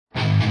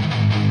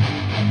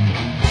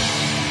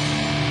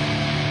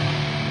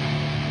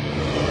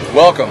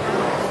Welcome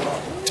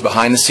to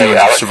Behind the Scenes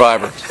of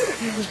Survivor.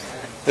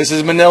 This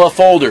is Manila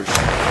folders. The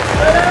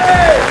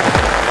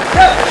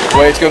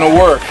way it's going to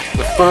work,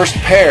 the first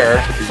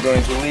pair is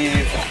going to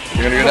leave,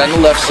 you're going to go down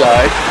the left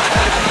side,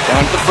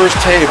 down to the first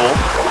table,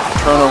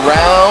 turn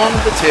around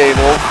the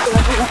table,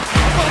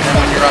 and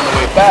when you're on the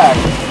way back,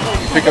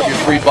 you pick up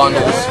your 3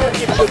 bundles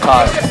of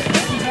tiles.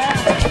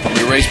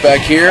 You race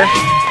back here.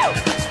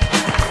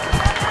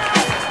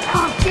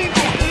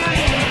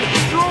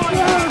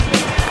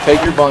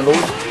 Take your bundles,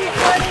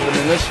 put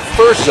them in this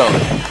first zone.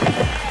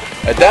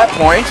 At that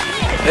point,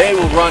 they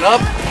will run up,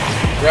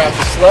 grab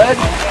the sled,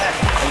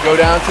 and go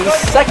down to the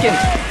second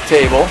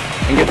table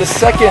and get the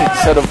second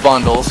set of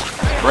bundles,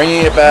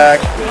 bringing it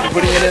back,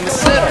 putting it in the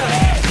center.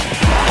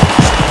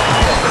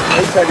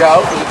 They tug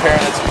out with a pair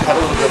that's had a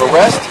little bit of a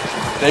rest.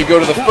 They go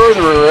to the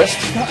furthest,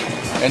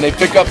 and they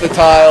pick up the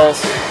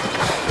tiles,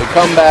 they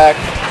come back,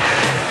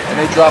 and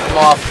they drop them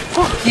off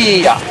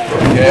here.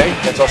 Okay,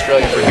 that's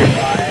Australian for here.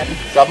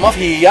 Drop them off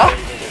here,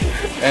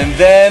 and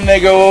then they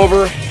go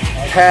over,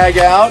 tag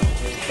out,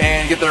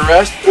 and get their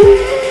rest.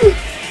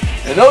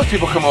 And those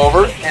people come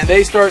over, and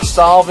they start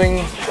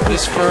solving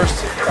this first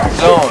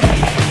zone.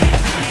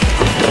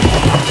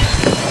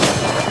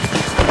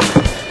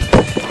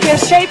 You a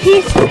straight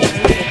piece?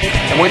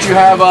 And once you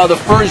have the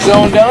first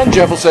zone done,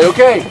 Jeff will say,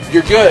 okay,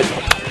 you're good.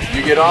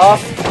 You get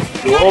off,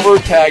 go over,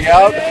 tag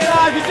out.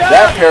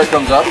 That pair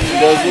comes up and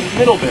does the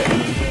middle bit.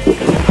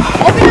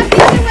 Open up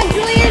the other one,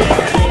 Julian.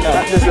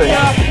 This way.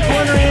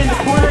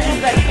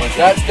 Once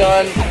that's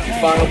done, your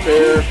final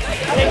pair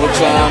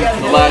works on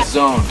the last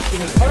zone.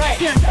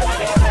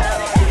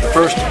 The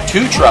first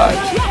 2 tribes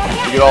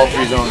to get all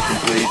 3 zones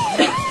complete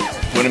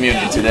win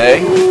immunity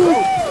today.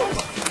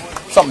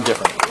 Something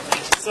different.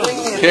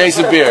 Case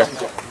of beer.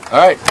 All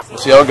right, we'll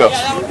see how it goes.